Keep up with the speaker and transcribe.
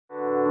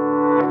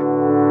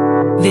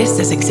This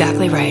is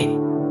exactly right.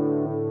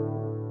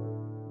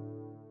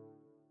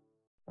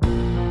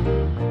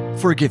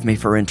 Forgive me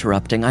for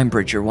interrupting. I'm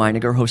Bridger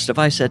Weiniger, host of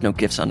I Said No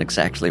Gifts on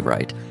Exactly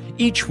Right.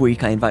 Each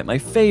week, I invite my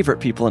favorite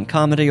people in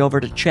comedy over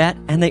to chat,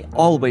 and they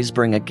always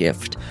bring a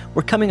gift.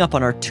 We're coming up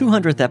on our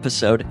 200th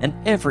episode, and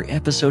every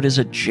episode is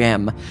a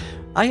gem.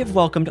 I have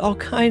welcomed all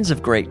kinds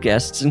of great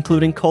guests,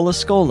 including Cola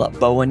Scola,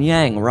 Bowen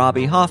Yang,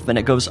 Robbie Hoffman.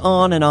 It goes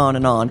on and on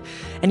and on.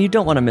 And you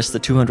don't want to miss the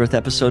 200th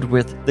episode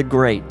with the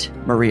great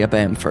Maria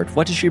Bamford.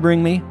 What does she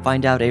bring me?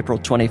 Find out April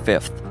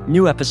 25th.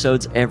 New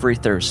episodes every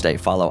Thursday.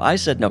 Follow I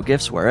Said No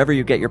Gifts wherever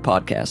you get your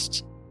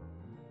podcasts.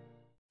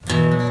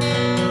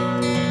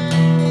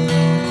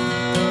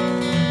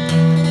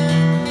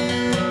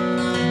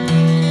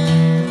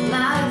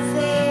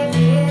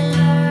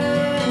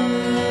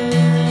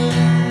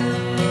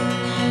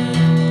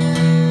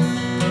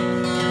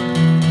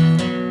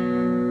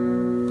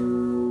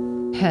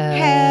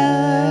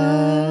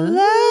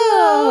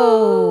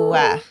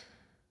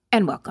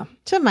 And welcome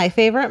to My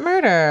Favorite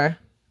Murder,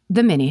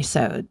 the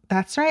Minisode.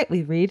 That's right.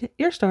 We read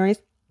your stories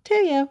to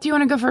you. Do you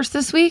want to go first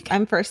this week?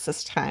 I'm first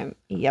this time.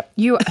 Yep.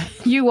 You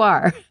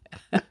are.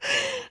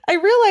 I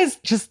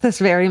realized just this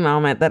very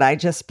moment that I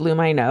just blew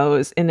my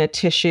nose in a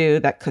tissue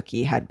that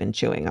Cookie had been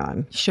chewing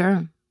on.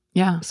 Sure.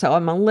 Yeah. So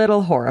I'm a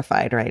little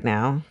horrified right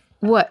now.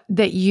 What?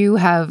 That you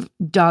have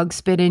dog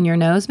spit in your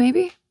nose,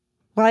 maybe?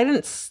 Well, I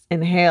didn't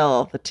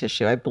inhale the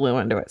tissue. I blew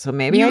into it. So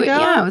maybe I don't.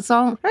 Yeah, it's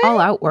all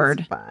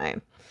outward. It's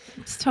fine.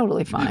 It's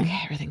totally fine. Okay,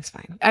 everything's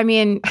fine. I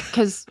mean,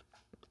 because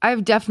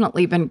I've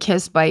definitely been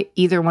kissed by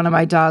either one of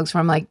my dogs where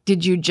I'm like,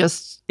 did you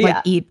just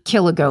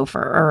kill a gopher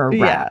or a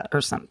rat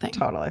or something?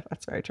 Totally.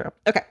 That's very true.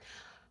 Okay.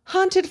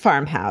 Haunted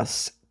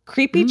farmhouse.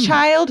 Creepy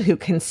child who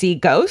can see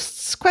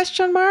ghosts? ?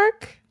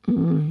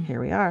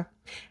 Here we are.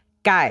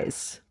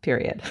 Guys,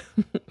 period.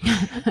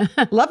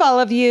 Love all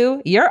of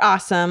you. You're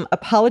awesome.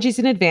 Apologies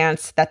in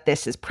advance that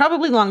this is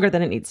probably longer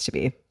than it needs to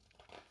be.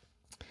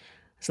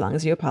 As long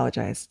as you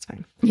apologize, it's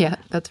fine. Yeah,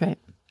 that's right.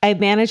 I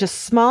manage a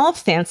small,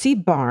 fancy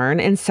barn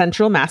in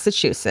central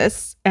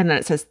Massachusetts. And then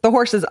it says, the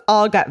horses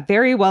all got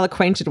very well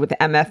acquainted with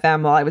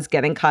MFM while I was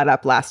getting caught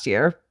up last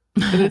year.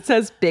 And it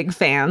says, big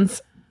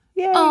fans.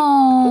 Yay.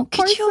 Oh,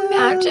 could you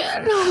imagine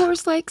a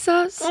horse likes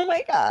us? Oh,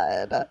 my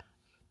God.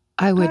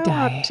 I would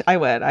die. I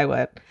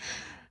would.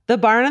 The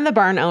barn and the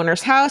barn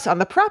owner's house on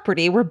the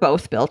property were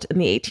both built in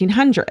the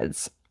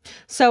 1800s.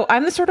 So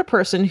I'm the sort of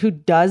person who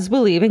does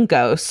believe in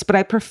ghosts, but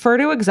I prefer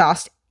to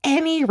exhaust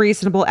any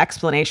reasonable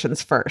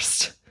explanations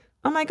first.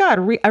 Oh my God,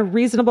 a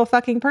reasonable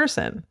fucking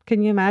person.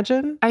 Can you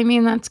imagine? I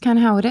mean, that's kind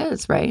of how it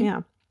is, right?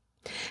 Yeah.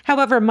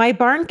 However, my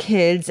barn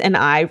kids and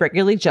I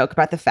regularly joke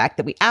about the fact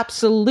that we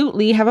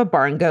absolutely have a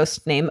barn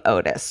ghost named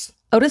Otis.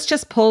 Otis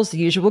just pulls the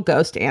usual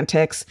ghost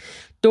antics.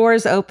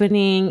 Doors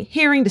opening,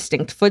 hearing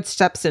distinct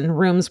footsteps in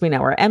rooms we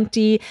know are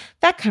empty,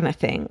 that kind of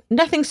thing.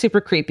 Nothing super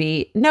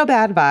creepy, no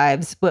bad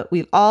vibes, but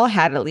we've all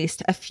had at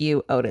least a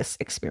few Otis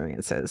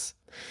experiences.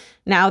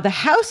 Now, the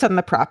house on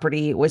the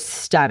property was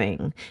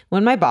stunning.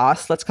 When my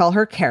boss, let's call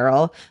her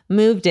Carol,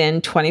 moved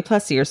in 20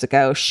 plus years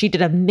ago, she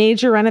did a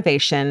major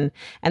renovation,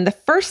 and the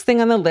first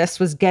thing on the list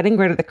was getting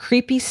rid of the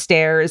creepy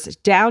stairs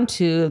down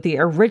to the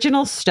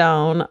original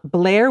stone,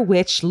 Blair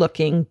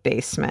Witch-looking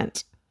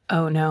basement.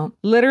 Oh, no.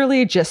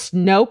 Literally just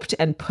noped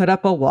and put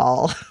up a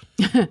wall.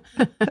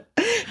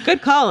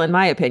 Good call, in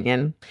my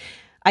opinion.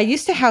 I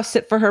used to house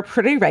sit for her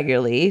pretty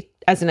regularly,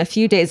 as in a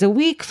few days a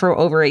week for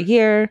over a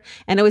year,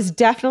 and it was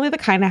definitely the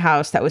kind of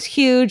house that was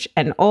huge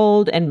and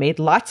old and made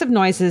lots of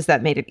noises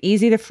that made it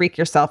easy to freak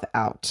yourself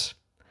out.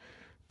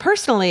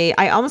 Personally,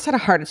 I almost had a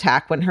heart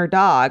attack when her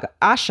dog,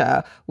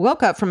 Asha,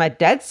 woke up from a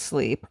dead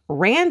sleep,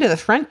 ran to the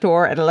front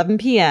door at 11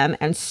 p.m.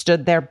 and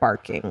stood there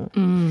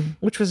barking,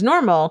 which was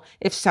normal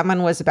if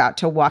someone was about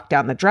to walk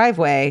down the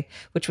driveway,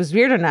 which was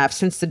weird enough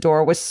since the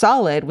door was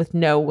solid with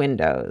no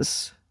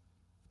windows.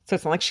 So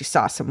it's not like she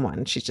saw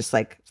someone. She's just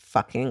like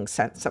fucking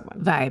sent someone.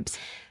 Vibes.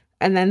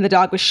 And then the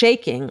dog was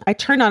shaking. I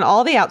turned on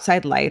all the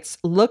outside lights,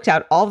 looked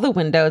out all the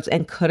windows,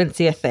 and couldn't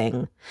see a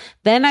thing.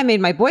 Then I made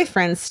my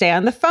boyfriend stay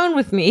on the phone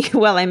with me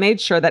while I made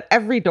sure that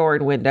every door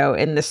and window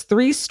in this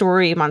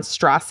 3-story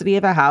monstrosity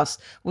of a house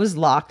was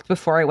locked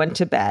before I went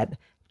to bed,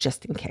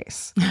 just in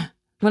case.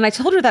 When I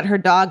told her that her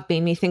dog made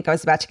me think I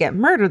was about to get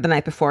murdered the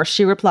night before,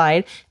 she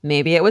replied,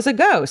 maybe it was a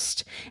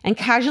ghost, and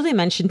casually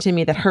mentioned to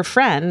me that her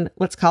friend,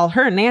 let's call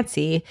her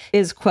Nancy,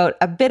 is, quote,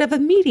 a bit of a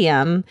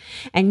medium.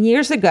 And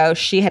years ago,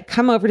 she had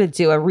come over to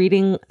do a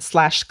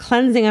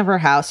reading/cleansing of her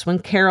house when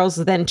Carol's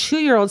then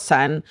 2-year-old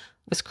son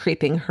was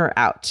creeping her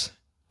out.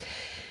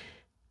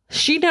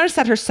 She noticed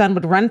that her son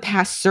would run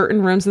past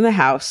certain rooms in the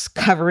house,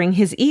 covering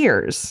his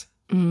ears.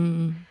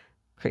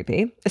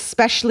 Creepy,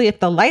 especially if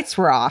the lights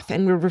were off,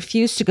 and would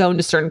refuse to go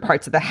into certain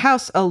parts of the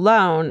house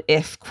alone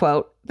if,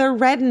 quote, the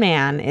red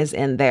man is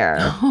in there.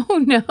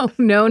 Oh,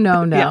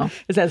 no. Yeah.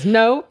 It says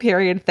no,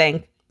 period,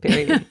 thank,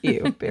 period,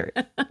 you,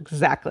 period.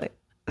 Exactly.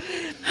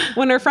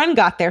 When her friend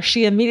got there,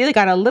 she immediately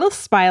got a little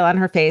smile on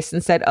her face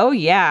and said, oh,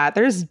 yeah,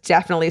 there's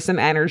definitely some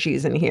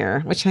energies in here,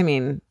 which, I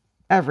mean,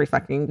 every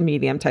fucking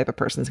medium type of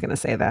person's going to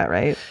say that,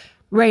 right?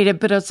 Right.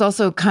 But it's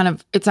also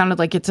it sounded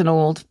like it's an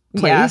old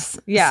place.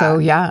 Yeah. So,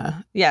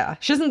 yeah. Yeah.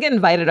 She doesn't get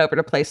invited over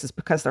to places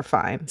because they're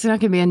fine. It's not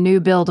going to be a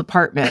new build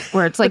apartment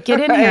where it's like, get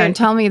in here and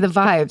tell me the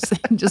vibes.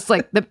 Just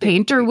like the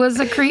painter was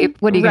a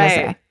creep. What are you going to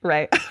say?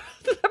 Right.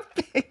 The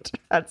painter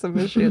had some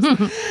issues.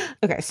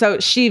 Okay. So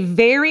she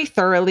very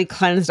thoroughly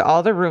cleansed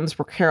all the rooms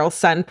where Carol's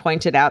son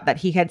pointed out that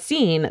he had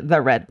seen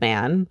the red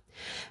man.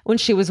 When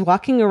she was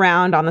walking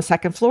around on the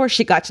second floor,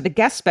 she got to the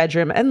guest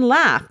bedroom and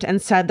laughed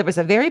and said there was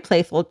a very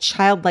playful,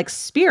 childlike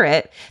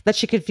spirit that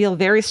she could feel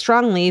very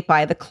strongly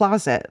by the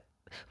closet.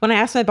 When I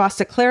asked my boss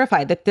to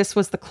clarify that this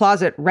was the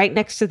closet right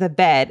next to the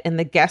bed in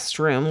the guest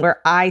room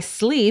where I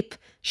sleep,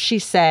 she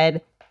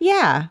said,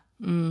 yeah.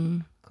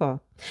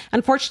 Cool.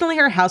 Unfortunately,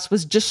 her house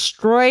was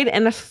destroyed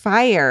in a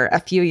fire a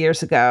few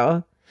years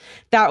ago.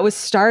 That was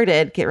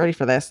started, get ready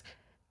for this,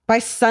 by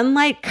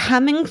sunlight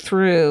coming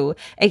through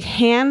a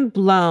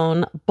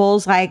hand-blown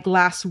bullseye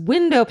glass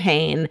window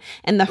pane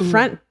in the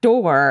front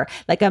door,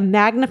 like a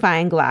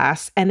magnifying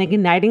glass, and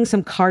igniting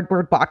some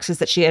cardboard boxes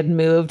that she had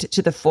moved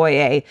to the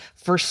foyer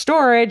for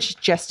storage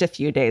just a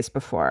few days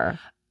before.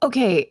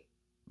 Okay.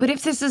 But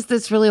if this is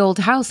this really old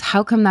house,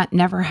 how come that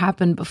never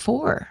happened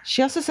before?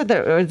 She also said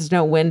there was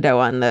no window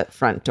on the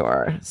front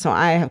door. So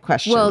I have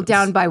questions. Well,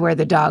 down by where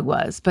the dog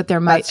was, but there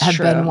might have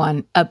been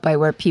one up by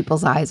where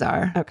people's eyes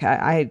are. Okay.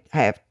 I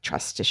have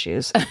trust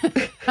issues.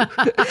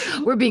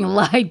 We're being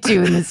lied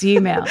to in this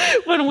email.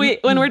 When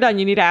we're done,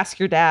 you need to ask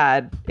your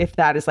dad if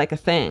that is like a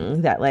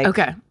thing that like,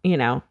 you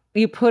know,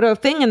 you put a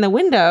thing in the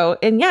window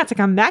and it's like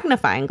a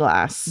magnifying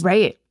glass.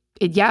 Right.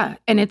 Yeah.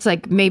 And it's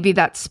like maybe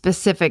that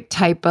specific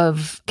type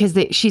of, because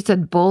she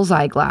said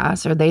bullseye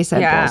glass or they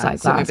said bullseye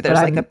glass. So maybe there's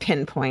like a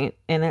pinpoint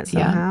in it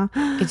somehow.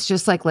 Yeah. It's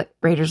just like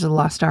Raiders of the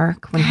Lost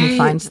Ark when he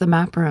finds the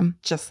map room.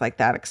 Just like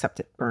that, except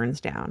it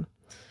burns down.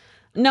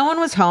 No one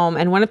was home,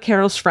 and one of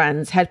Carol's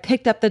friends had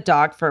picked up the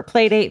dog for a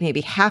play date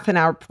maybe half an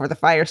hour before the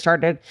fire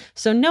started,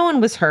 so no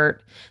one was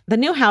hurt. The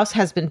new house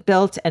has been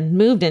built and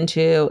moved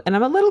into, and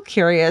I'm a little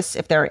curious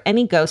if there are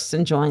any ghosts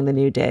enjoying the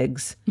new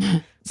digs.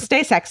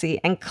 Stay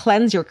sexy and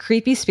cleanse your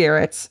creepy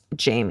spirits,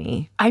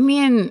 Jamie. I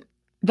mean,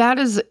 that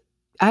is,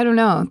 I don't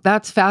know,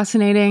 that's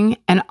fascinating.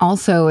 And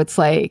also, it's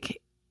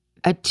like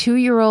a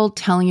 2-year-old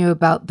telling you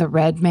about the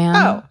red man.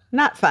 Oh,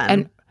 not fun.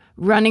 And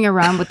running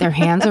around with their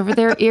hands over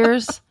their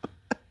ears.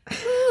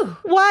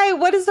 Why?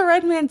 What does the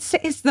red man say?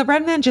 Is the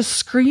red man just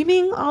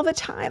screaming all the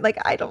time? Like,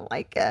 I don't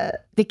like it.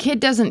 The kid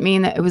doesn't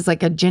mean that it was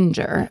like a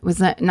ginger. It was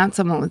not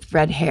someone with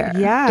red hair.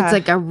 Yeah. It's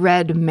like a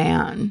red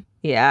man.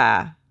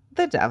 Yeah.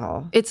 The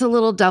devil. It's a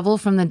little devil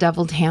from the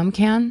deviled ham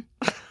can.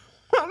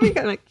 That'd be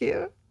kind of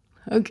cute.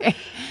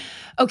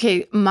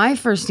 Okay. My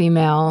first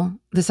email,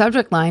 the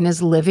subject line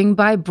is Living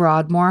by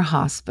Broadmoor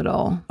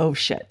Hospital. Oh,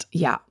 shit.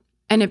 Yeah.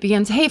 And it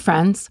begins, hey,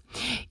 friends,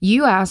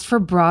 you asked for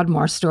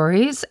Broadmoor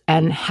stories,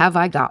 and have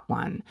I got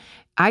one?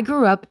 I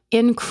grew up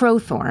in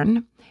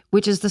Crowthorne,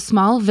 which is the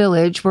small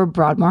village where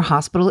Broadmoor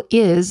Hospital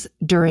is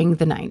during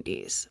the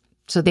 90s.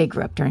 So they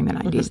grew up during the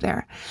 90s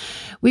there.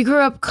 We grew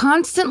up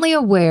constantly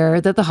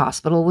aware that the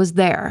hospital was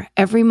there.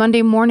 Every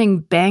Monday morning,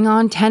 bang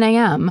on 10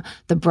 a.m.,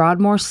 the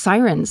Broadmoor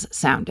sirens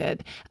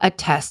sounded, a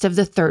test of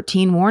the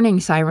 13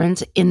 warning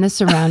sirens in the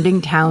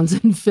surrounding towns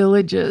and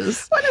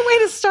villages. What a way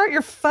to start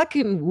your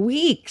fucking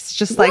weeks.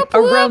 Just like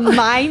a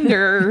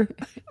reminder.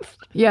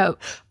 Yeah.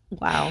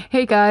 Wow.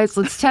 Hey guys,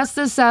 let's test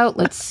this out.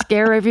 Let's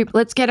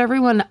get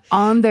everyone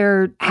on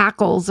their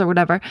hackles or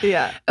whatever.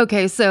 Yeah.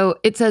 Okay, so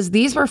it says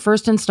these were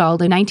first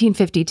installed in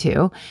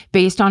 1952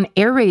 based on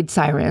air raid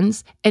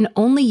sirens and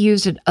only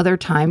used at other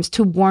times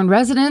to warn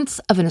residents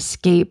of an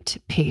escaped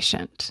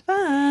patient.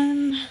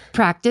 Fun.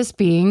 Practice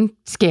being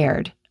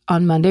scared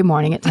on Monday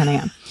morning at 10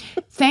 a.m.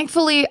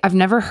 Thankfully, I've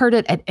never heard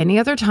it at any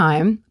other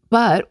time.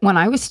 But when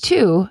I was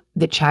 2,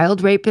 the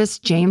child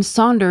rapist James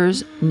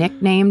Saunders,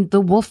 nicknamed the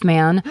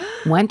Wolfman,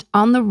 went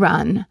on the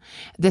run.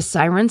 The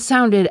siren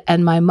sounded,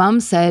 and my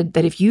mom said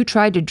that if you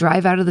tried to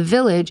drive out of the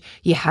village,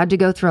 you had to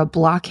go through a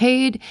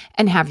blockade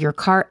and have your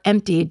car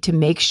emptied to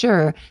make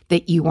sure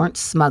that you weren't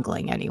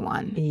smuggling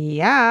anyone.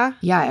 Yeah.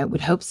 Yeah, I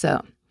would hope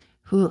so.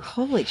 Ooh.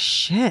 Holy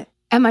shit.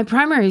 At my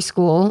primary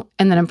school,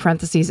 and then in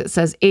parentheses, it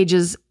says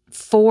ages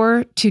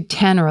 4 to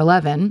 10 or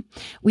 11,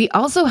 we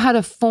also had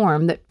a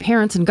form that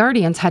parents and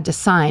guardians had to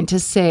sign to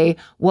say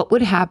what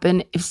would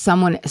happen if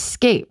someone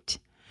escaped.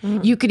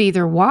 You could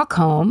either walk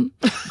home,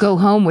 go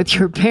home with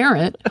your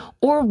parent,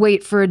 or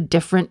wait for a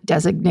different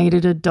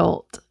designated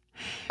adult.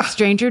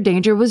 Stranger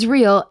danger was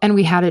real, and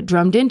we had it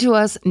drummed into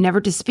us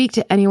never to speak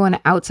to anyone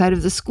outside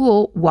of the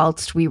school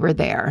whilst we were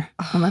there.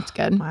 Well, that's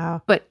good.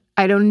 Wow. But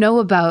I don't know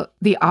about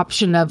the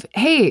option of,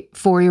 hey,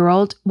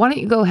 4-year-old, why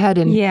don't you go ahead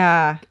and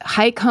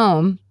hike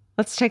home?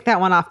 Let's take that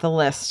one off the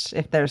list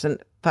if there's a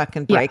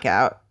fucking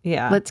breakout.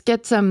 Yeah. Let's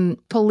get some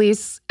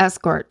police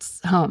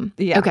escorts home.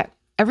 Yeah. Okay.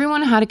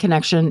 Everyone had a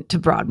connection to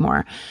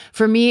Broadmoor.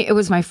 For me, it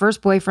was my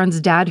first boyfriend's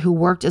dad who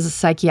worked as a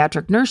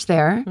psychiatric nurse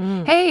there.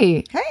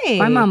 Hey. Hey.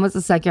 My mom was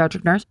a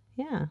psychiatric nurse.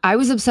 Yeah. I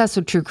was obsessed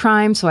with true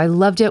crime, so I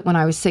loved it when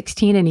I was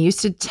 16, and he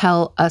used to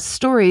tell us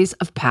stories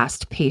of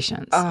past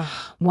patients.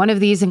 One of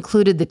these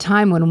included the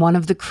time when one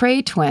of the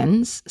Cray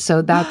twins,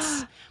 so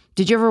that's...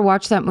 Did you ever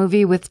watch that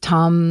movie with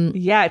Tom?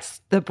 Yeah, it's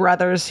the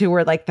brothers who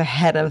were like the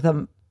head of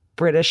the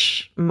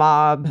British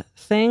mob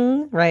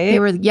thing, right?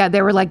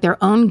 They were like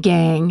their own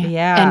gang.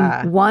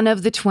 Yeah. And one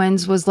of the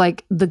twins was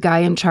like the guy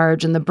in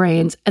charge and the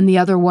brains, and the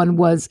other one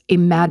was a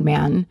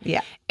madman.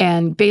 Yeah.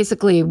 And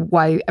basically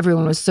why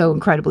everyone was so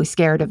incredibly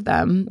scared of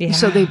them. Yeah.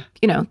 So they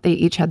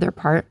each had their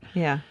part.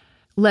 Yeah.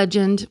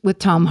 Legend with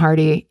Tom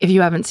Hardy. If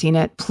you haven't seen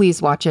it,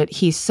 please watch it.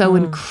 He's so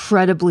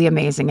incredibly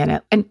amazing in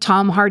it. And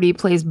Tom Hardy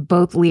plays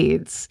both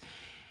leads.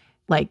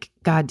 Like,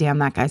 goddamn,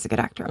 that guy's a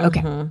good actor.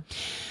 Okay.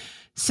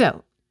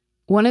 So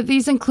one of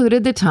these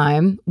included the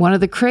time one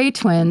of the Cray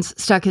twins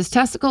stuck his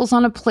testicles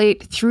on a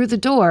plate through the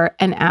door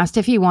and asked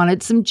if he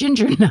wanted some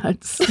ginger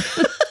nuts.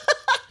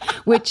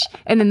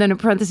 And then in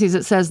parentheses,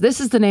 it says,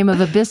 this is the name of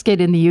a biscuit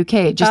in the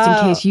UK, just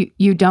in case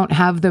you don't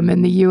have them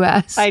in the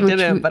US. I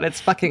didn't, but it's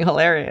fucking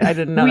hilarious. I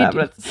didn't know that,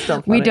 but it's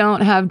still funny. We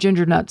don't have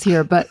ginger nuts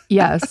here, but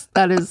yes,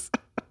 that is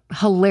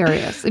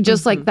hilarious.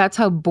 Just like that's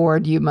how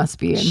bored you must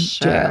be in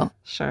jail.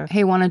 Sure.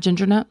 Hey, want a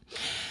ginger nut?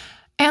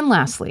 And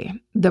lastly,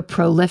 the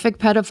prolific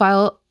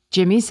pedophile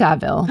Jimmy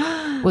Savile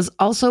was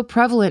also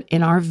prevalent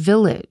in our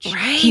village.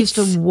 Right. He used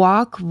to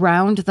walk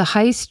round the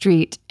high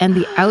street and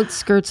the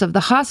outskirts of the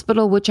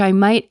hospital, which I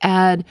might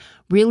add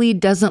really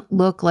doesn't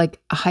look like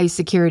a high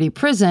security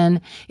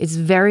prison. It's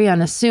very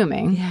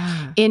unassuming.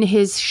 Yeah. In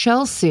his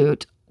shell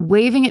suit,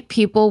 waving at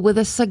people with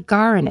a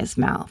cigar in his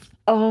mouth.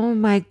 Oh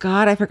my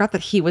God. I forgot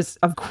that he was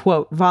a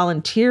quote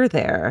volunteer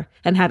there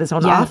and had his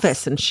own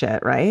office and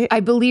shit, right? I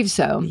believe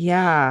so.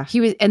 Yeah.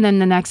 He was, and then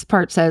the next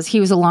part says he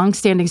was a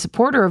longstanding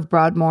supporter of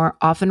Broadmoor,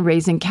 often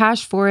raising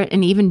cash for it,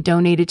 and even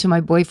donated to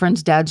my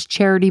boyfriend's dad's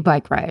charity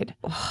bike ride.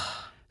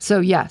 So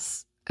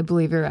yes, I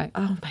believe you're right.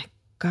 Oh my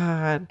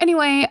God.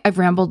 Anyway, I've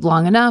rambled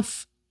long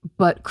enough.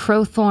 But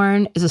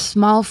Crowthorne is a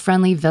small,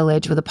 friendly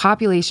village with a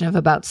population of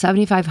about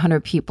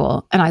 7,500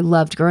 people, and I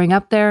loved growing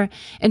up there.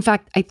 In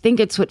fact, I think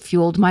it's what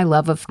fueled my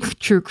love of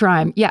true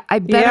crime. Yeah, I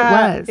bet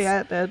it was.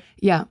 Yeah, it did.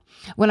 Yeah.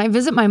 When I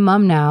visit my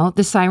mom now,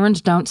 the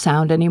sirens don't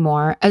sound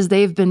anymore as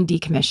they've been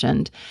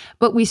decommissioned,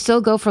 but we still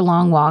go for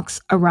long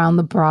walks around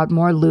the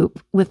Broadmoor Loop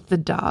with the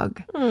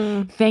dog.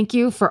 Thank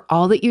you for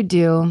all that you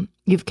do.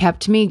 You've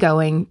kept me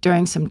going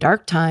during some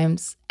dark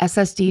times.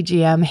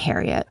 SSDGM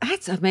Harriet.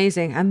 That's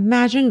amazing.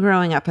 Imagine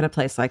growing up in a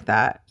place like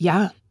that.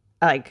 Yeah.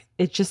 Like,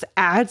 it just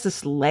adds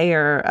this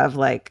layer of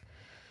like,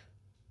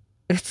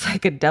 it's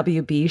like a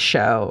WB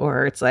show,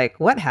 or it's like,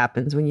 what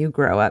happens when you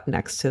grow up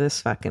next to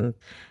this fucking,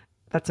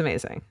 that's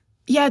amazing.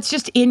 Yeah, it's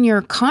just in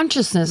your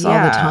consciousness all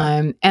the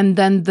time. And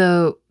then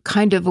the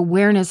kind of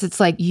awareness,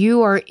 it's like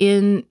you are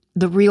in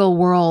the real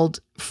world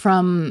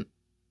from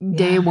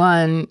day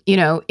one, you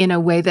know, in a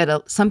way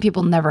that some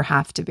people never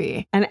have to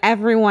be. And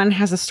everyone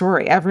has a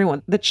story.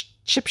 Everyone, the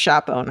chip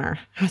shop owner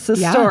has a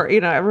story.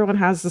 You know, everyone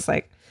has this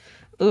like,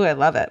 ooh, I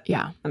love it.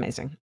 Yeah.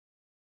 Amazing.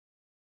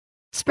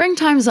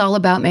 Springtime's all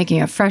about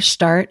making a fresh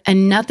start,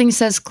 and nothing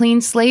says clean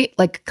slate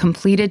like a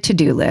completed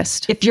to-do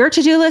list. If your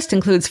to-do list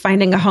includes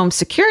finding a home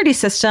security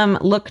system,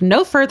 look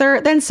no further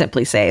than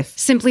SimpliSafe.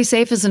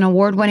 SimpliSafe is an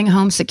award-winning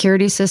home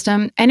security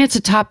system, and it's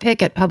a top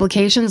pick at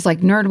publications like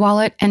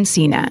NerdWallet and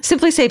CNET.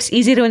 SimpliSafe's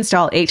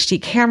easy-to-install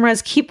HD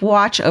cameras keep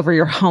watch over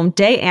your home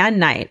day and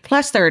night.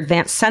 Plus, their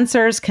advanced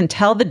sensors can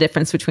tell the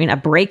difference between a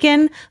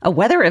break-in, a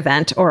weather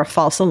event, or a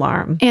false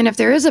alarm. And if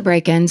there is a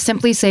break-in,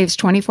 SimpliSafe's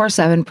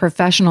 24/7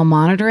 professional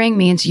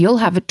monitoring means you'll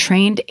have a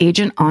trained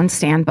agent on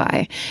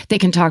standby. They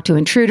can talk to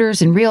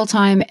intruders in real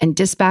time and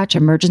dispatch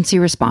emergency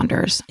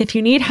responders. If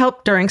you need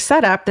help during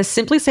setup, the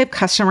SimpliSafe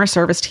customer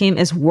service team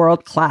is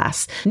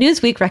world-class.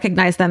 Newsweek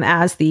recognized them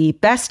as the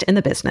best in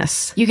the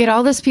business. You get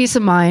all this peace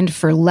of mind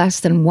for less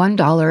than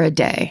 $1 a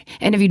day.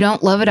 And if you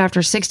don't love it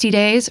after 60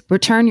 days,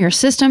 return your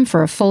system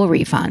for a full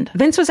refund.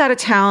 Vince was out of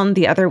town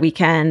the other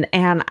weekend,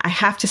 and I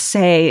have to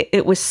say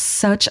it was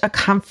such a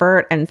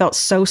comfort and felt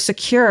so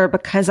secure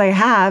because I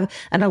have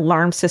an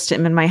alarm system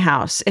in my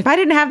house. If I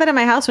didn't have that in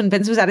my house when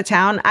Vince was out of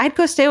town, I'd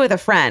go stay with a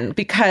friend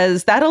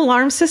because that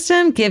alarm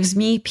system gives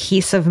me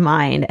peace of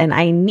mind, and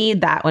I need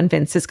that when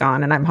Vince is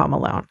gone and I'm home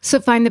alone. So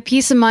find the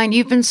peace of mind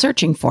you've been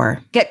searching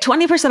for. Get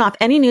 20% off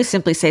any new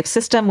SimpliSafe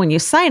system when you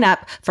sign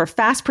up for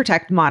Fast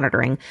Protect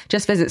monitoring.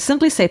 Just visit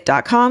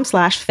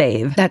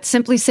simplysafe.com/fave. That's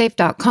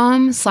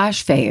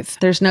simplysafe.com/fave.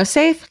 There's no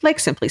safe like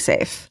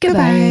SimpliSafe.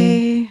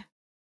 Goodbye.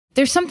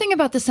 There's something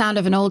about the sound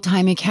of an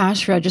old-timey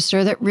cash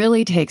register that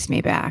really takes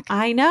me back.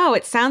 I know.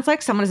 It sounds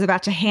like someone is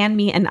about to hand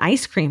me an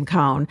ice cream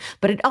cone,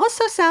 but it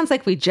also sounds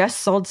like we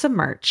just sold some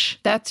merch.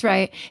 That's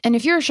right. And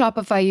if you're a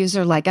Shopify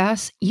user like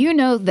us, you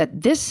know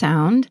that this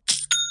sound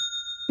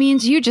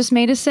means you just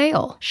made a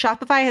sale.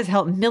 Shopify has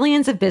helped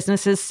millions of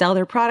businesses sell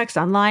their products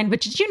online,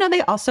 but did you know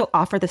they also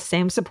offer the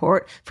same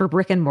support for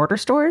brick and mortar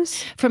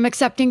stores? From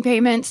accepting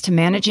payments to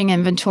managing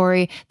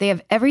inventory, they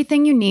have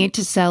everything you need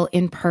to sell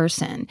in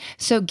person.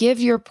 So give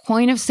your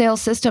point of sale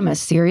system a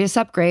serious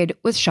upgrade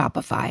with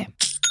Shopify.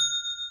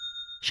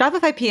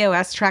 Shopify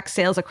POS tracks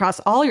sales across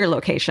all your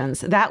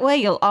locations. That way,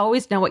 you'll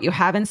always know what you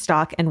have in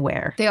stock and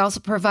where. They also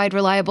provide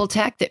reliable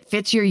tech that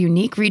fits your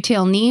unique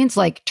retail needs,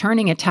 like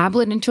turning a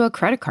tablet into a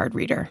credit card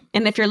reader.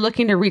 And if you're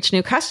looking to reach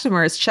new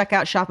customers, check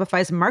out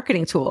Shopify's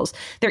marketing tools.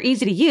 They're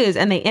easy to use,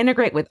 and they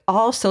integrate with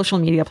all social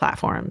media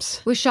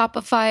platforms. With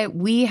Shopify,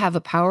 we have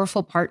a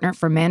powerful partner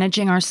for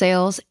managing our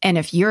sales. And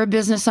if you're a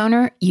business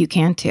owner, you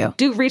can too.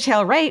 Do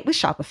retail right with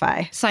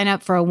Shopify. Sign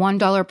up for a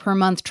 $1 per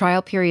month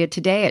trial period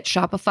today at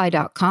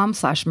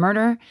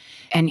shopify.com/murder.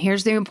 And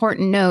here's the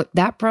important note,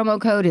 that promo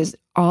code is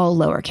all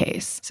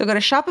lowercase. So go to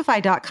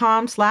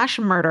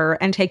shopify.com/murder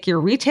and take your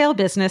retail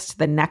business to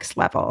the next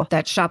level.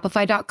 That's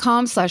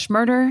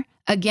shopify.com/murder.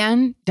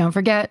 Again, don't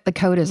forget, the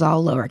code is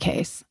all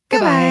lowercase.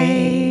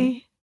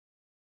 Goodbye.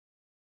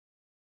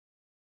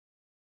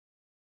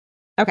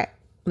 Okay,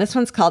 this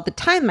one's called The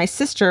Time My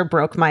Sister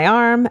Broke My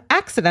Arm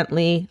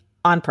Accidentally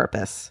on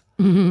Purpose.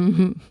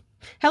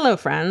 Hello,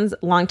 friends.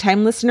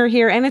 Longtime listener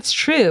here, and it's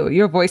true.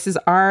 Your voices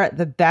are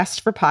the best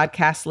for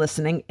podcast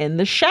listening in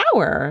the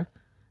shower.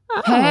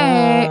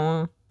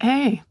 Oh.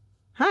 Hey.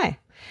 Hi.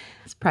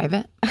 It's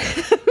private.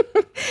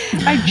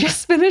 I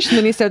just finished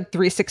Minisode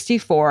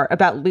 364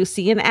 about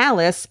Lucy and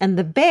Alice and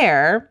the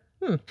bear.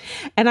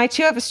 And I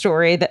too have a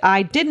story that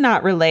I did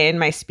not relay in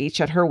my speech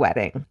at her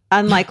wedding.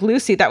 Unlike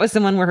Lucy, that was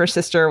the one where her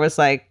sister was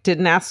like,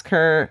 didn't ask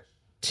her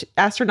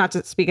not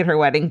to speak at her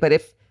wedding, but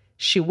if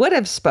she would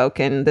have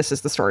spoken, this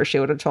is the story she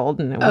would have told.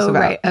 And it was about.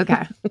 Right.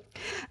 Okay.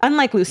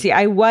 Unlike Lucy,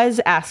 I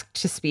was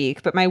asked to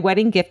speak, but my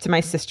wedding gift to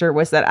my sister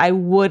was that I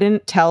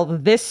wouldn't tell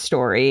this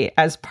story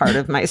as part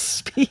of my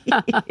speech.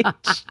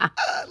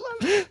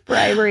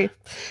 Bribery.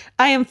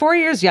 I am 4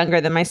 years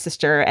younger than my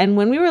sister, and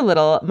when we were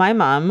little, my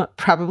mom,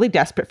 probably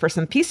desperate for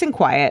some peace and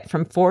quiet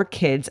from 4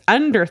 kids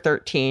under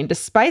 13,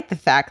 despite the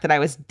fact that I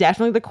was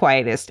definitely the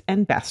quietest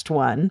and best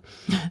one,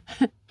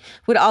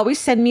 would always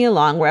send me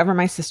along whenever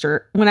my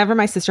sister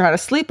had a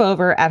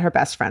sleepover at her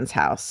best friend's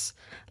house.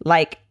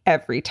 Like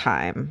every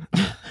time.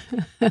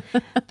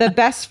 The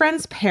best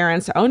friend's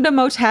parents owned a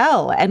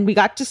motel, and we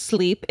got to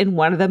sleep in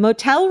one of the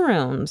motel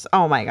rooms.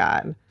 Oh my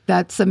God.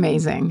 That's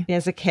amazing.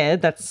 As a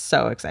kid, that's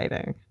so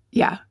exciting.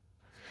 Yeah.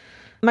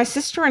 My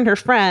sister and her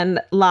friend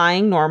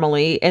lying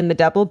normally in the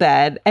double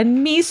bed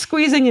and me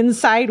squeezing in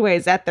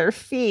sideways at their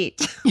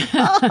feet.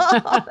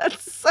 Oh,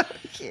 that's so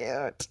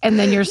cute. And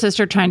then your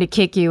sister trying to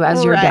kick you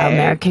as you're down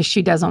there because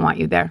she doesn't want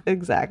you there.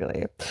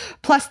 Exactly.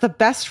 Plus, the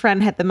best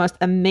friend had the most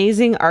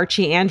amazing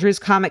Archie Andrews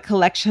comic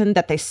collection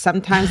that they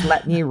sometimes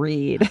let me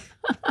read.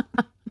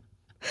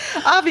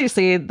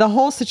 Obviously, the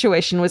whole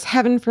situation was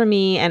heaven for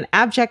me and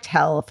abject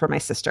hell for my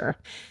sister.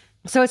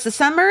 So it's the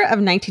summer of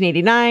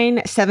 1989.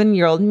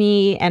 7-year-old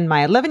me and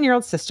my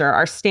 11-year-old sister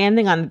are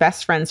standing on the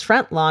best friend's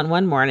front lawn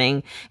one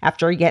morning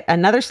after yet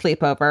another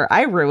sleepover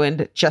I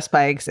ruined just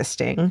by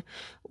existing,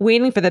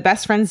 waiting for the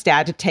best friend's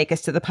dad to take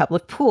us to the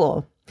public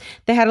pool.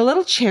 They had a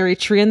little cherry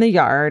tree in the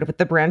yard with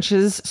the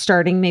branches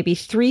starting maybe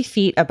 3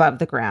 feet above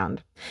the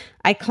ground.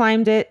 I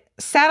climbed it,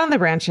 sat on the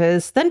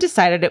branches, then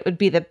decided it would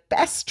be the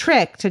best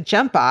trick to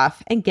jump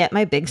off and get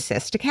my big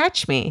sis to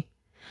catch me.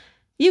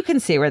 You can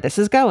see where this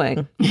is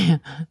going.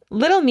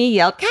 Little me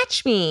yelled,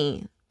 "Catch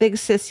me." Big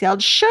sis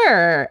yelled,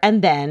 "Sure."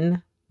 And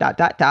then ...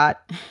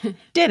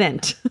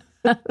 didn't.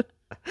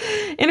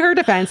 In her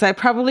defense, I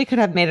probably could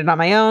have made it on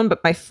my own,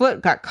 but my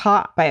foot got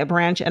caught by a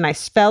branch and I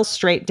fell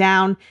straight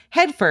down,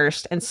 head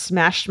first, and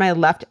smashed my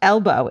left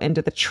elbow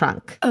into the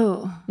trunk.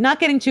 Oh. Not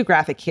getting too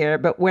graphic here,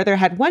 but where there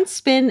had once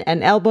been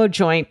an elbow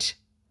joint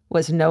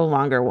was no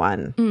longer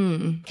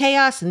one.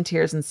 Chaos and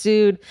tears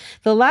ensued,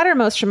 the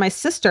lattermost from my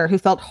sister, who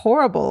felt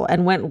horrible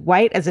and went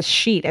white as a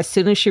sheet as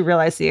soon as she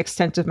realized the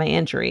extent of my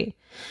injury.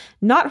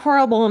 Not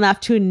horrible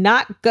enough to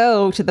not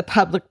go to the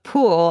public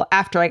pool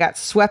after I got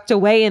swept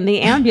away in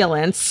the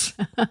ambulance,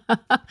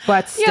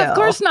 but still. Yeah, of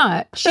course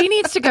not. She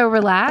needs to go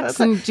relax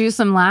and do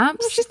some laps.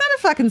 Well, she's not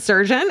a fucking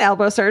surgeon,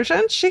 elbow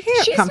surgeon. She's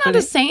not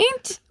a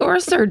saint or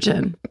a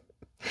surgeon.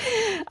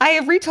 I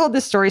have retold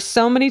this story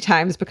so many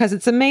times because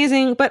it's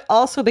amazing, but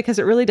also because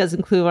it really does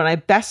include one of my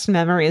best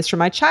memories from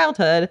my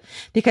childhood,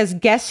 because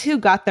guess who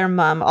got their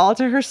mom all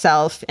to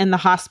herself in the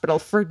hospital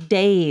for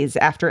days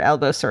after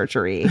elbow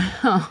surgery?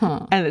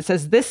 Oh. And it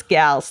says, this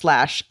gal /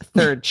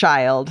 third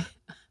child.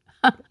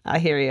 I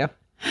hear you.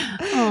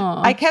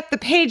 Aww. I kept the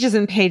pages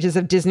and pages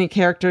of Disney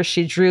characters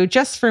she drew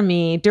just for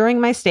me during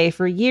my stay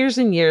for years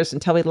and years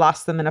until we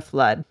lost them in a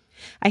flood.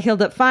 I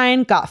healed up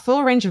fine, got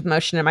full range of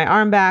motion in my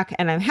arm back,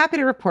 and I'm happy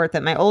to report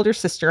that my older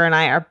sister and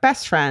I are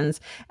best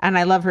friends, and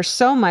I love her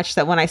so much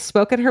that when I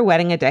spoke at her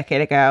wedding a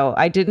decade ago,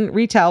 I didn't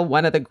retell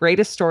one of the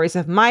greatest stories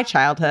of my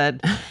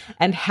childhood,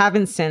 and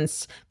haven't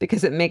since,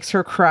 because it makes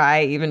her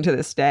cry even to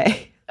this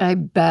day. I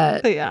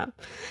bet. Yeah.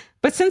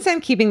 But since I'm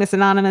keeping this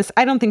anonymous,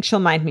 I don't think she'll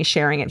mind me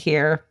sharing it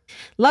here.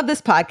 Love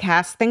this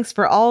podcast. Thanks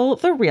for all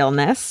the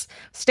realness.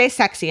 Stay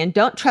sexy and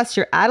don't trust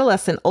your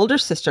adolescent older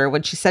sister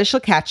when she says she'll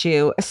catch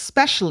you,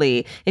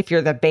 especially if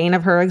you're the bane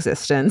of her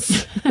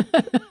existence.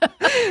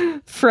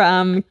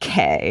 From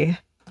Kay.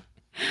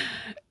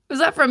 Was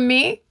that from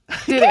me?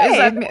 Is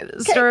that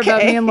a story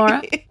about me and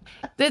Laura?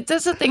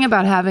 That's the thing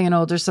about having an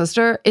older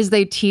sister is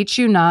they teach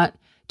you not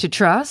to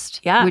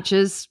trust, which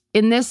is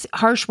in this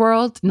harsh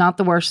world, not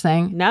the worst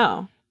thing.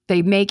 No.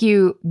 They make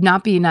you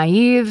not be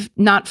naive,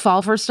 not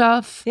fall for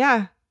stuff.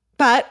 Yeah.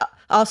 But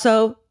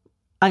also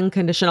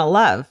unconditional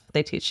love,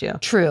 they teach you.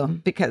 True.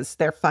 Because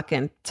they're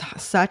fucking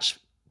such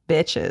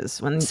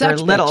bitches when they're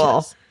little.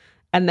 Bitches.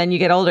 And then you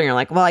get older and you're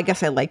like, well, I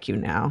guess I like you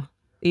now.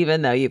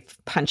 Even though you've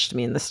punched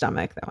me in the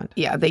stomach that one time.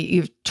 Yeah,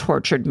 you've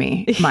tortured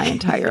me my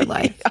entire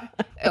life.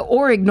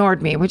 Or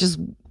ignored me, which is,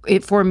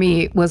 it for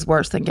me, was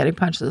worse than getting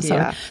punched in the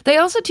stomach. They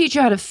also teach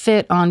you how to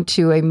fit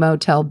onto a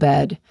motel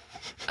bed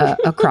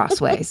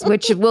crossways,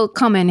 which will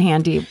come in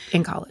handy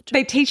in college.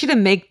 They teach you to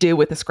make do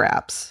with the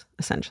scraps,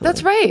 essentially.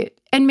 That's right.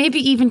 And maybe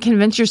even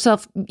convince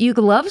yourself you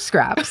love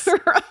scraps.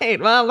 Right.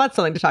 Well, that's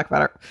something to talk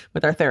about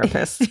with our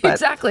therapists. But.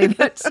 Exactly.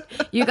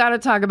 You got to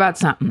talk about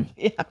something.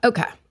 Yeah.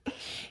 Okay.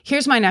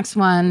 Here's my next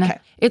one. Okay.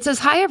 It says,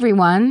 hi,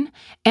 everyone.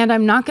 And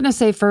I'm not going to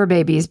say fur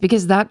babies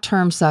because that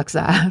term sucks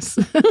ass.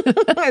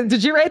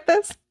 Did you write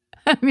this?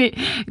 I mean,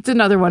 it's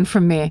another one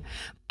from me.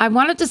 I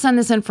wanted to send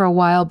this in for a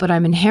while, but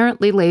I'm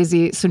inherently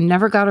lazy, so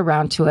never got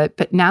around to it.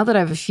 But now that I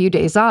have a few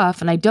days off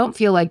and I don't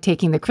feel like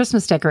taking the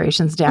Christmas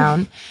decorations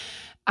down,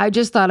 I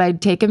just thought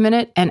I'd take a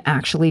minute and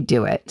actually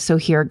do it. So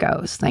here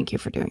goes. Thank you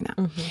for doing that.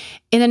 Mm-hmm.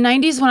 In the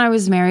 90s, when I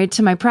was married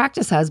to my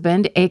practice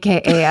husband,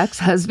 aka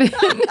ex-husband.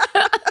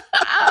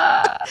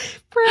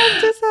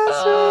 Practice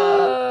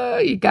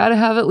husband. You got to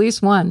have at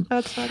least one.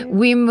 That's funny.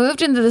 We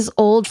moved into this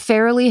old,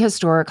 fairly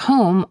historic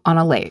home on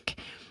a lake.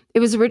 It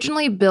was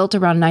originally built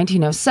around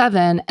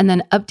 1907 and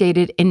then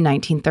updated in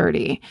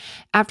 1930.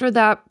 After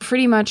that,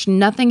 pretty much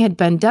nothing had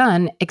been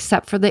done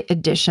except for the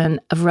addition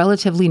of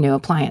relatively new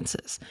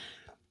appliances.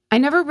 I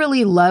never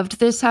really loved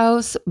this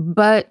house,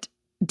 but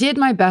did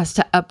my best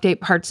to update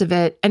parts of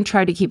it and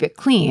try to keep it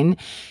clean.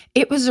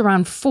 It was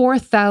around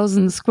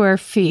 4,000 square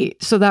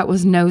feet, so that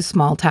was no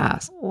small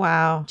task.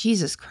 Wow.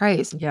 Jesus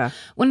Christ. Yeah.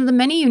 One of the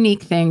many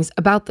unique things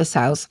about this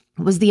house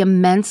was the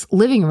immense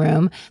living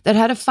room that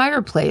had a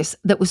fireplace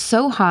that was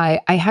so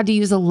high I had to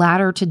use a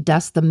ladder to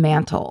dust the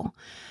mantle.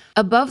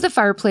 Above the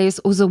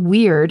fireplace was a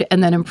weird,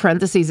 and then in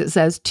parentheses it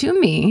says, to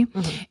me,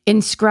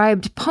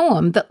 inscribed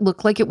poem that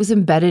looked like it was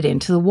embedded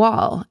into the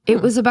wall.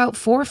 It was about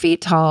 4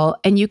 feet tall,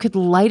 and you could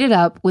light it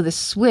up with a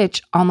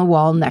switch on the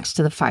wall next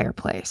to the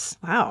fireplace.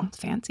 Wow. It's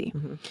fancy.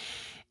 Mm-hmm.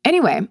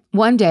 Anyway,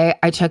 one day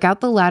I took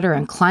out the ladder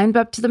and climbed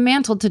up to the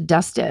mantle to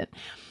dust it.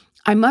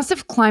 I must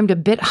have climbed a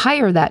bit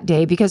higher that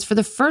day because for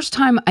the first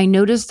time I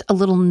noticed a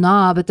little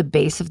knob at the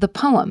base of the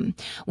poem.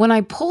 When I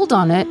pulled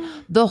on it,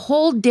 the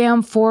whole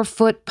damn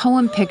 4-foot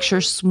poem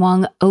picture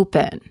swung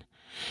open.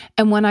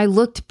 And when I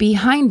looked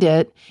behind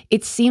it,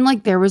 it seemed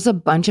like there was a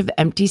bunch of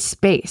empty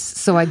space.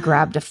 So I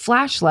grabbed a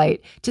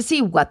flashlight to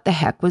see what the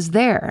heck was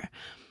there.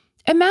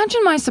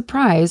 Imagine my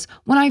surprise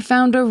when I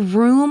found a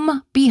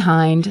room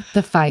behind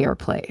the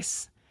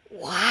fireplace.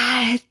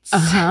 What?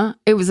 Uh-huh.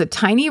 It was a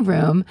tiny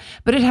room,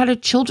 but it had a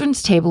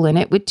children's table in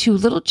it with 2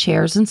 little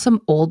chairs and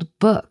some old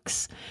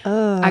books.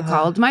 I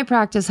called my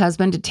practice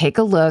husband to take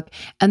a look,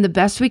 and the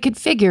best we could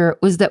figure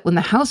was that when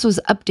the house was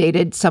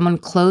updated, someone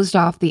closed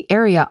off the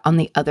area on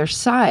the other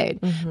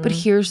side. Mm-hmm. But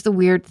here's the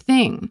weird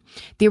thing.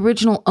 The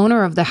original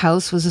owner of the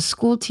house was a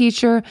school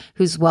teacher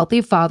whose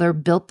wealthy father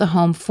built the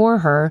home for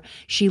her.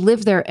 She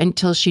lived there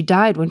until she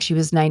died when she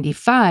was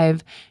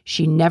 95.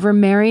 She never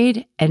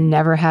married and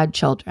never had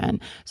children.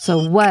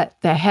 So what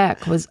the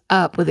heck was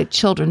up with a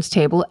children's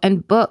table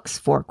and books?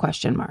 4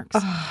 question marks.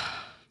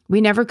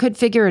 We never could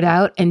figure it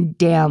out, and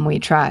damn, we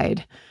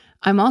tried.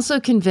 I'm also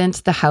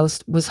convinced the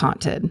house was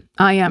haunted.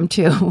 I am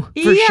too,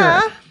 for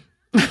sure.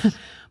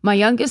 My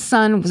youngest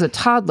son was a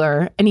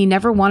toddler, and he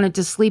never wanted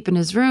to sleep in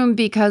his room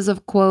because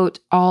of, quote,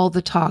 all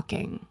the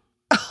talking.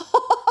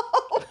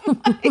 Oh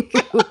my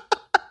God.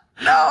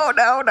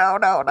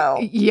 No.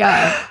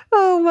 Yeah.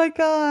 Oh my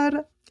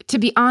God. To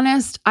be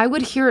honest, I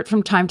would hear it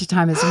from time to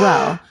time as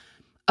well.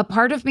 A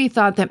part of me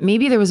thought that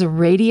maybe there was a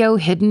radio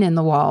hidden in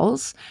the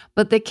walls,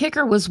 but the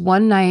kicker was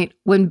one night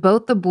when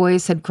both the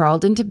boys had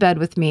crawled into bed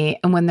with me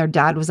and when their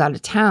dad was out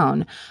of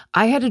town,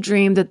 I had a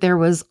dream that there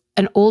was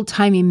an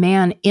old-timey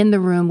man in the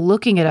room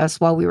looking at us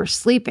while we were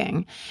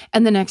sleeping.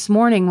 And the next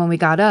morning when we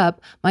got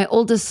up, my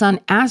oldest son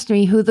asked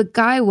me who the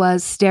guy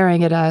was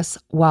staring at us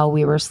while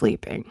we were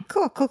sleeping.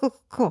 Cool.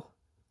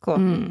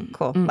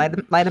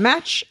 Light a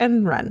match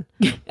and run.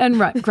 And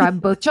run.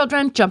 Grab both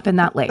children, jump in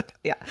that lake.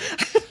 Yeah.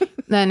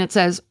 Then it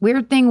says,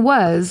 weird thing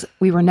was,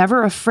 we were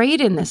never afraid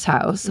in this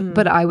house,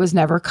 but I was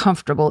never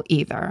comfortable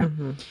either.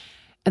 Mm-hmm.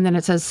 And then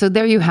it says, so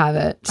there you have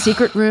it.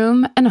 Secret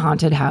room and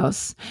haunted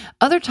house.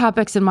 Other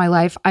topics in my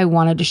life I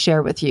wanted to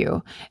share with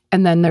you.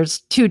 And then there's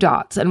 2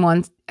 dots.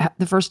 And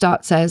the first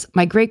dot says,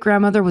 my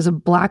great-grandmother was a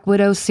Black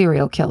Widow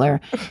serial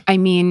killer. I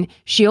mean,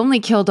 she only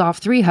killed off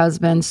 3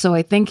 husbands, so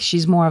I think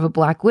she's more of a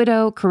Black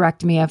Widow.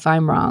 Correct me if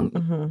I'm wrong.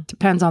 Mm-hmm.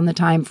 Depends on the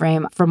time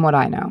frame from what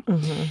I know.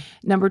 Mm-hmm.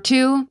 Number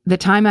 2, the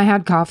time I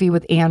had coffee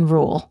with Anne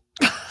Rule.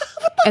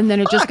 And then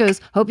it just goes,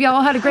 hope you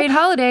all had a great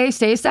holiday.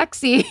 Stay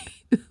sexy.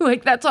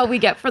 Like, that's all we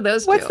get for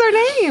those two. What's their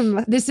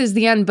name? This is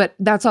the end, but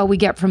that's all we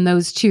get from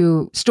those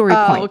two story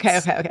points. Okay.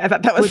 I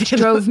thought that was which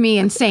drove me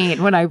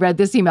insane when I read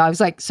this email. I was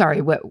like,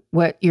 sorry,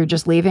 what, you're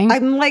just leaving?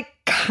 I'm like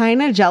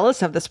kind of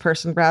jealous of this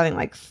person for having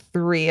like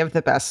 3 of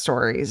the best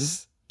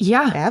stories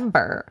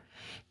ever.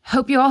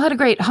 Hope you all had a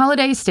great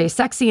holiday. Stay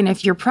sexy. And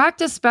if your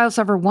practice spouse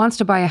ever wants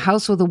to buy a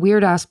house with a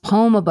weird ass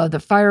poem above the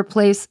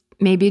fireplace,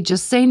 maybe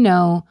just say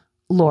no,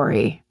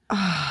 Lori.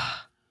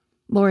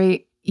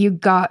 Lori, you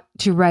got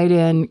to write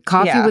in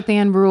Coffee with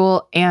Anne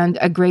Rule and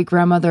a great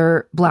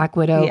grandmother Black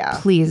Widow. Yeah.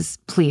 Please,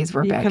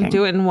 we're begging. You can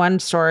do it in one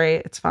story.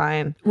 It's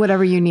fine.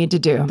 Whatever you need to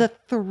do. The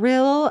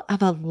thrill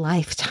of a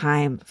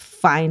lifetime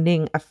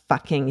finding a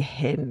fucking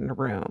hidden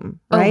room.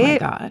 Right?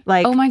 Oh my God.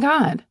 Like, oh my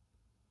God.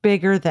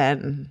 Bigger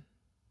than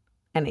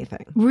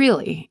anything.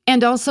 Really.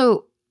 And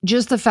also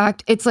just the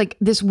fact it's like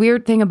this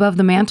weird thing above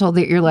the mantle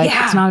that you're like,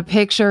 it's not a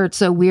picture. It's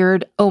so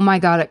weird. Oh my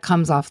God, it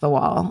comes off the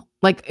wall.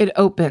 Like it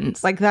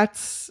opens. Like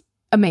that's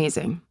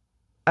amazing.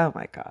 Oh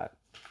my God.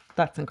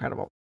 That's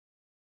incredible.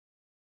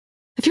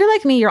 If you're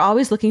like me, you're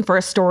always looking for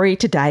a story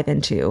to dive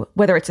into.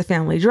 Whether it's a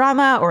family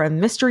drama or a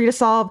mystery to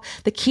solve,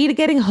 the key to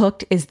getting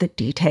hooked is the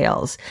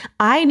details.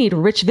 I need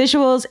rich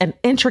visuals and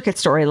intricate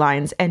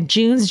storylines, and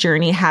June's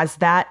Journey has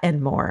that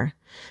and more.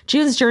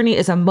 June's Journey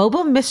is a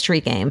mobile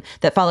mystery game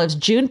that follows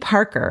June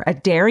Parker, a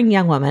daring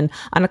young woman,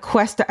 on a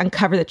quest to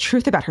uncover the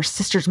truth about her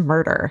sister's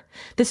murder.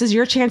 This is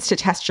your chance to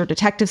test your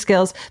detective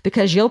skills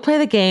because you'll play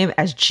the game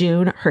as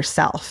June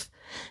herself.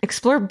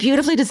 Explore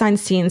beautifully designed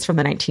scenes from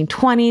the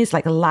 1920s,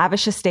 like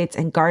lavish estates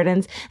and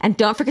gardens, and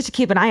don't forget to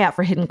keep an eye out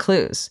for hidden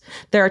clues.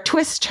 There are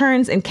twists,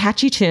 turns, and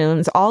catchy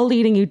tunes, all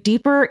leading you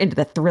deeper into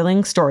the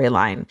thrilling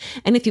storyline.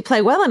 And if you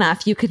play well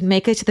enough, you could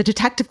make it to the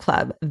detective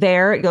club.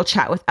 There, you'll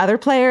chat with other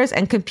players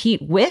and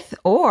compete with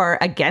or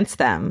against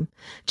them.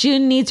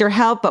 June needs your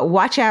help, but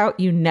watch out,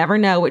 you never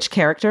know which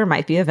character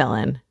might be a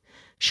villain.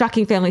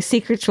 Shocking family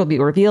secrets will be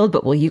revealed,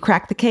 but will you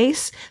crack the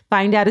case?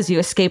 Find out as you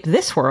escape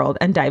this world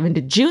and dive into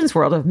June's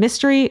world of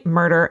mystery,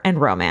 murder, and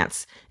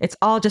romance. It's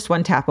all just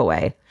one tap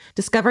away.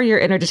 Discover your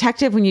inner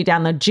detective when you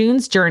download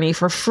June's Journey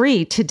for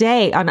free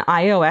today on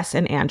iOS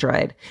and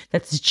Android.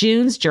 That's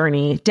June's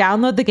Journey.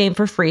 Download the game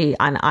for free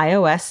on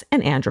iOS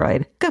and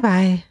Android.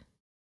 Goodbye.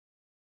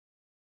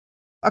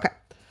 Okay.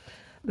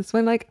 This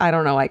one, like, I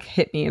don't know, like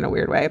hit me in a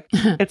weird way.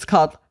 It's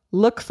called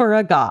Look for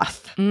a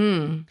Goth.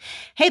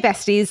 Hey,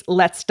 besties,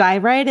 let's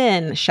dive right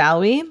in, shall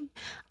we?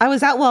 I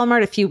was at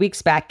Walmart a few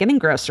weeks back getting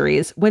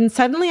groceries when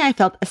suddenly I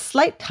felt a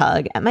slight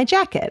tug at my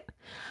jacket.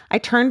 I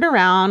turned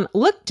around,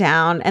 looked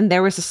down, and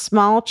there was a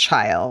small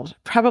child,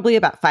 probably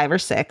about 5 or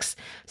 6,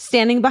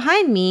 standing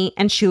behind me,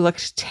 and she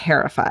looked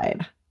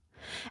terrified.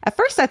 At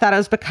first, I thought it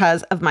was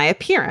because of my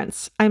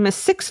appearance. I'm a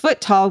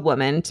 6-foot-tall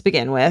woman to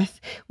begin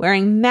with,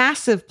 wearing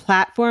massive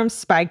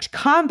platform-spiked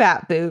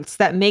combat boots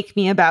that make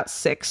me about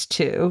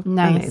 6'2".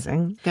 Nice.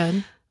 Amazing.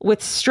 Good.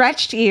 With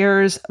stretched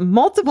ears,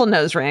 multiple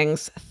nose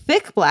rings,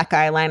 thick black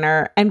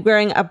eyeliner, and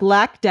wearing a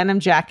black denim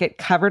jacket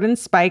covered in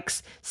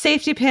spikes,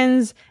 safety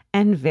pins,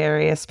 and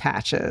various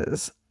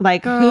patches.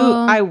 Like who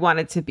I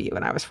wanted to be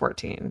when I was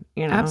 14,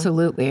 you know?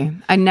 Absolutely.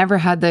 I never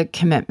had the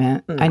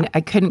commitment. No.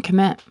 I couldn't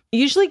commit.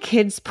 Usually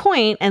kids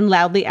point and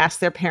loudly ask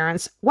their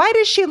parents, why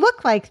does she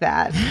look like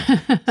that?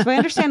 So I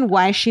understand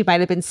why she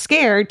might have been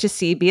scared to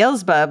see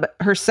Beelzebub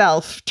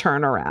herself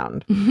turn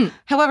around.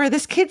 However,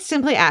 this kid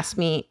simply asked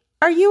me,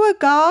 are you a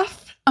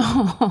goth?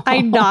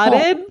 I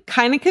nodded,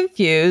 kind of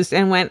confused,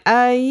 and went,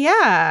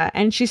 yeah.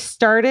 And she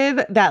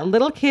started that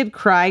little kid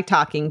cry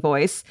talking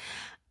voice.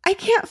 I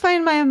can't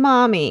find my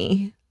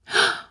mommy.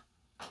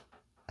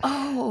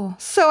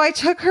 So I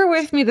took her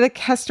with me to the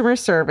customer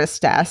service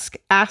desk,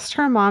 asked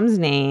her mom's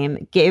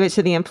name, gave it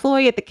to the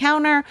employee at the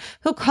counter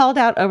who called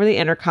out over the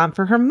intercom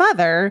for her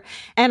mother,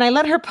 and I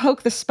let her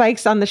poke the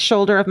spikes on the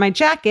shoulder of my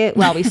jacket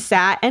while we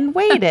sat and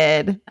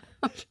waited.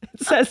 It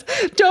says,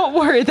 don't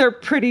worry, they're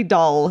pretty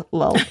dull,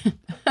 lol.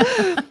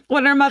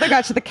 When her mother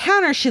got to the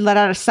counter, she let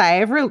out a sigh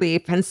of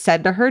relief and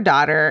said to her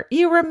daughter,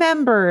 you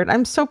remembered.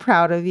 I'm so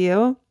proud of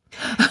you.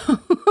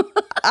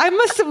 I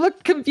must have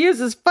looked confused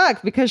as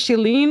fuck because she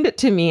leaned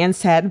to me and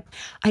said,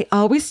 I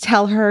always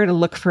tell her to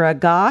look for a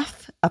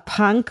goth, a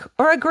punk,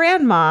 or a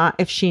grandma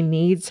if she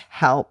needs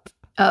help.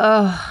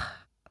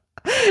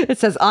 It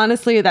says,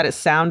 honestly, that is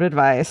sound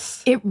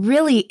advice. It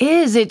really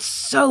is. It's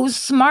so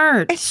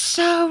smart. It's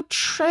so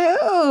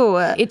true.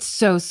 It's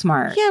so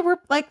smart. Yeah, we're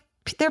like,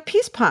 they're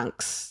peace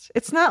punks.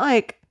 It's not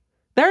like,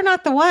 they're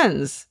not the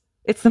ones.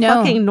 It's the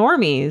fucking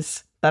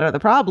normies that are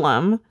the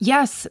problem.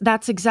 Yes,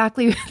 that's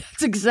exactly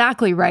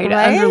right.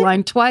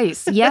 Underlined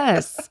twice.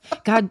 Yes.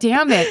 God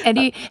damn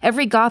it.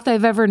 Every goth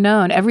I've ever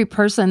known, every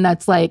person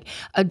that's like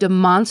a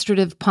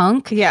demonstrative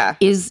punk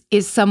is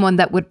someone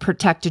that would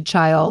protect a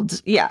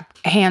child. Yeah.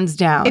 Hands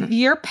down. If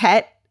your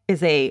pet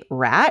is a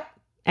rat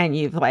and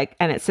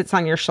and it sits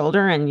on your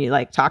shoulder and you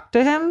like talk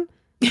to him,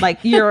 like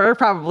you're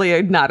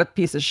probably not a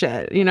piece of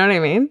shit. You know what I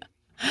mean?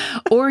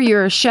 Or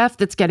you're a chef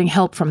that's getting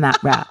help from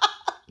that rat.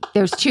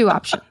 There's two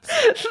options.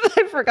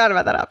 I forgot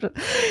about that option.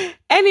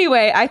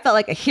 Anyway, I felt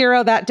like a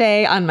hero that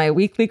day on my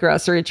weekly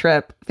grocery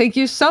trip. Thank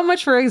you so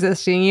much for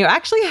existing. You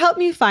actually helped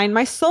me find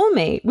my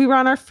soulmate. We were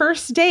on our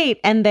first date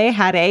and they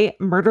had a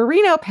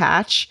Murderino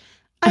patch.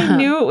 I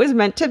knew it was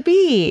meant to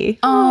be.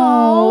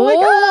 Oh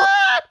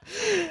my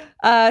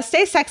God.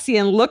 Stay sexy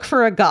and look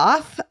for a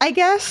goth, I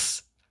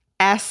guess.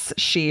 S,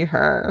 she,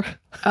 her.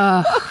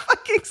 How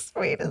fucking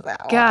sweet is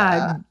that?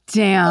 God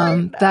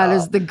damn. That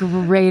is the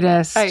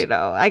greatest. I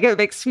know. It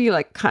makes me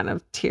like kind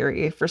of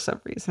teary for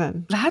some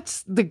reason.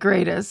 That's the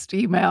greatest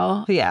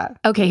email. Yeah.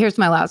 Okay, here's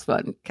my last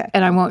one. Okay.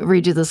 And I won't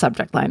read you the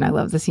subject line. I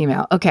love this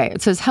email. Okay,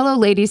 it says, hello,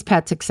 ladies,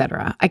 pets,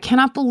 etc. I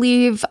cannot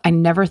believe I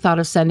never thought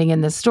of sending in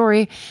this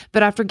story,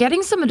 but after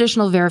getting some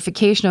additional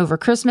verification over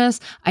Christmas,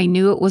 I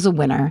knew it was a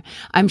winner.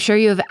 I'm sure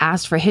you have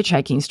asked for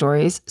hitchhiking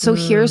stories, so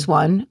here's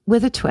one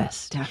with a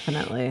twist.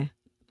 Definitely.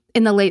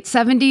 In the late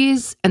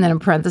 70s, and then in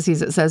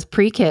parentheses, it says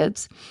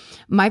pre-kids,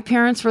 my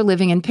parents were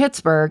living in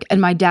Pittsburgh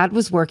and my dad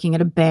was working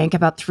at a bank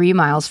about 3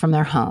 miles from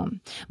their home.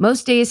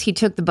 Most days he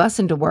took the bus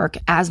into work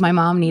as my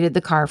mom needed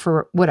the car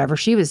for whatever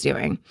she was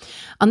doing.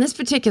 On this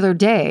particular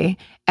day,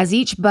 as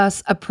each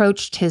bus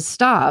approached his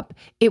stop,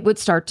 it would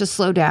start to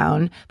slow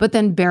down, but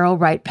then barrel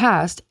right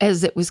past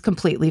as it was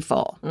completely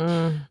full.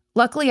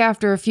 Luckily,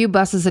 after a few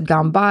buses had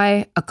gone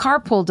by, a car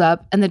pulled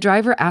up and the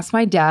driver asked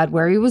my dad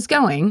where he was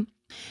going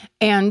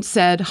and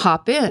said,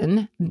 hop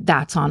in,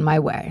 that's on my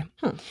way.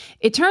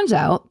 It turns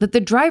out that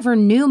the driver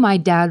knew my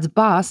dad's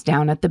boss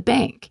down at the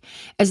bank.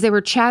 As they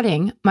were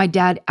chatting, my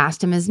dad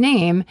asked him his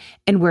name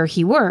and where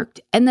he worked,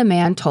 and the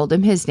man told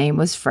him his name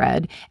was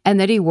Fred and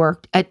that he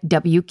worked at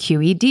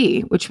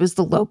WQED, which was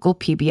the local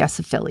PBS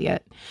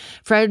affiliate.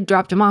 Fred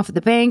dropped him off at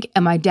the bank,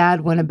 and my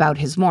dad went about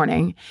his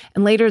morning.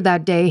 And later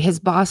that day, his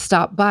boss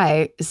stopped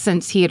by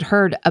since he had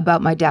heard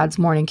about my dad's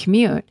morning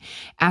commute.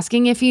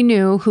 Asking if he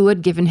knew who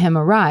had given him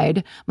a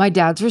ride, my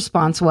dad's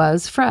response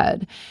was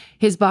Fred.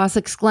 His boss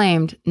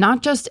exclaimed,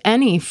 not just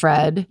any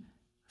Fred,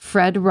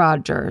 Fred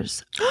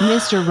Rogers,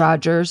 Mr.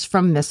 Rogers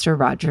from Mr.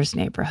 Rogers'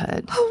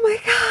 neighborhood. Oh my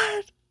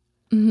God.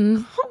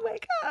 Mm-hmm. Oh my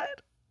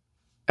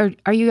God.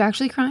 Are you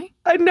actually crying?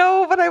 I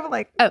know, but I'm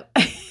like, oh.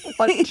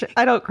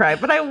 I don't cry,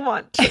 but I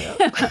want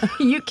to.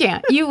 You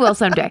can't. You will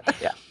someday.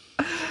 Yeah.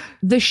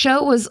 The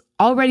show was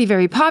already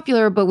very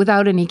popular, but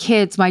without any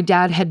kids, my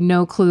dad had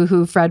no clue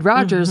who Fred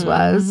Rogers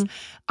was.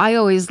 I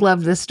always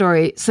loved this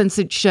story since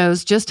it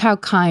shows just how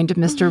kind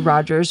Mr.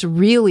 Rogers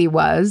really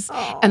was.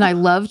 Aww. And I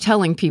love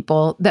telling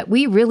people that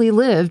we really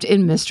lived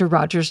in Mr.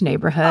 Rogers'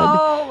 neighborhood.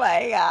 Oh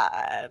my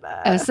God.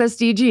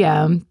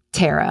 SSDGM,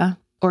 Tara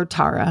or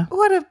Tara.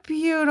 What a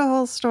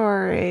beautiful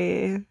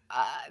story.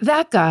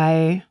 That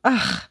guy.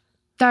 Ugh,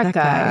 that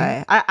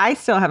guy. I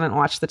still haven't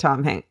watched the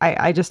Tom Hanks.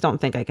 I just don't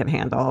think I can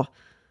handle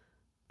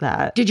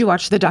that. Did you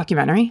watch the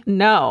documentary?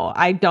 No,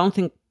 I don't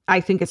think.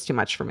 I think it's too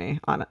much for me.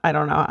 I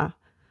don't know.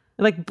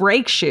 Like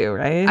breaks you,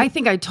 right? I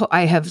think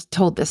I have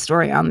told this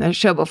story on the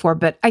show before,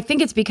 but I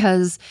think it's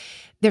because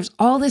there's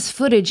all this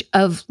footage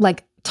of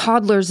like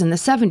toddlers in the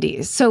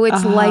 70s. So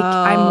it's like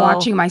I'm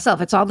watching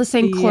myself. It's all the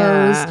same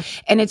clothes. Yeah.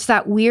 And it's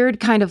that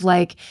weird kind of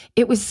like,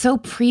 it was so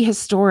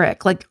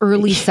prehistoric, like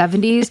early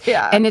 70s.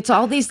 Yeah. And it's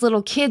all these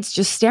little kids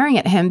just staring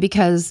at him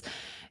because,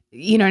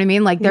 you know what I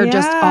mean? Like they're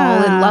just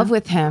all in love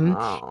with him.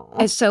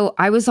 And so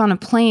I was on a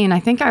plane. I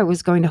think I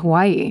was going to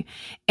Hawaii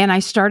and I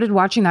started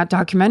watching that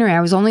documentary. I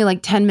was only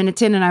like 10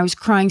 minutes in and I was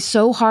crying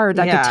so hard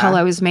I could tell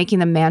I was making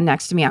the man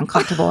next to me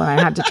uncomfortable and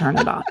I had to turn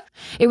it off.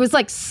 It was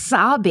like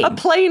sobbing. A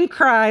plane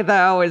cry,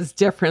 though, is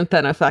different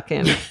than a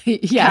fucking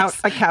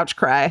couch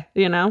cry,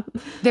 you know?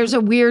 There's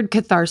a weird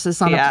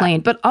catharsis on a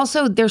plane. But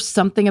also there's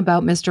something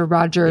about Mr.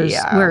 Rogers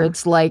where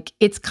it's like,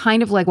 it's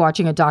kind of like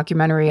watching a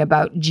documentary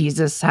about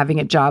Jesus having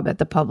a job at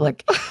the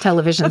public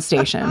television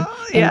station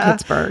in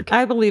Pittsburgh.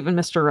 I believe in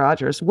Mr.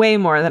 Rogers way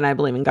more than I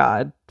believe in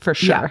God, for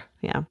sure.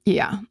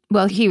 Yeah.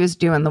 Well, he was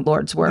doing the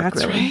Lord's work,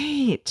 That's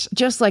really. Right.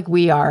 Just like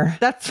we are.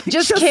 That's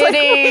just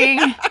kidding.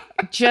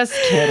 Like just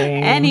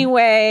kidding.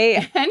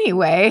 Anyway,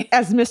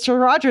 as Mr.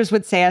 Rogers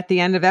would say at the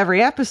end of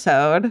every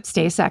episode,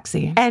 stay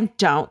sexy and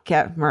don't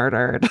get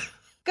murdered.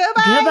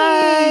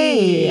 Goodbye.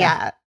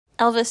 Yeah.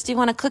 Elvis, do you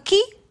want a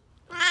cookie?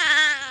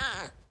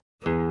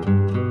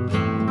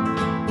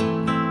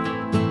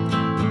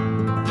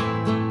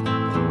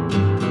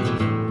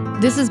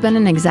 This has been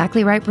an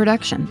Exactly Right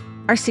production.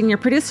 Our senior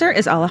producer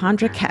is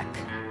Alejandra Keck.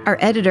 Our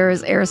editor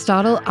is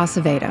Aristotle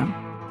Acevedo.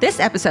 This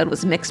episode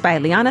was mixed by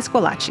Liana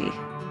Scolacci.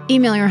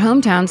 Email your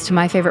hometowns to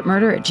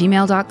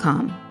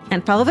myfavoritemurder@gmail.com.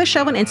 And follow the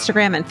show on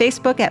Instagram and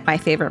Facebook at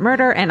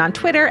myfavoritemurder and on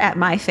Twitter at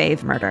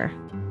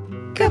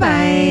myfavemurder.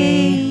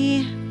 Goodbye.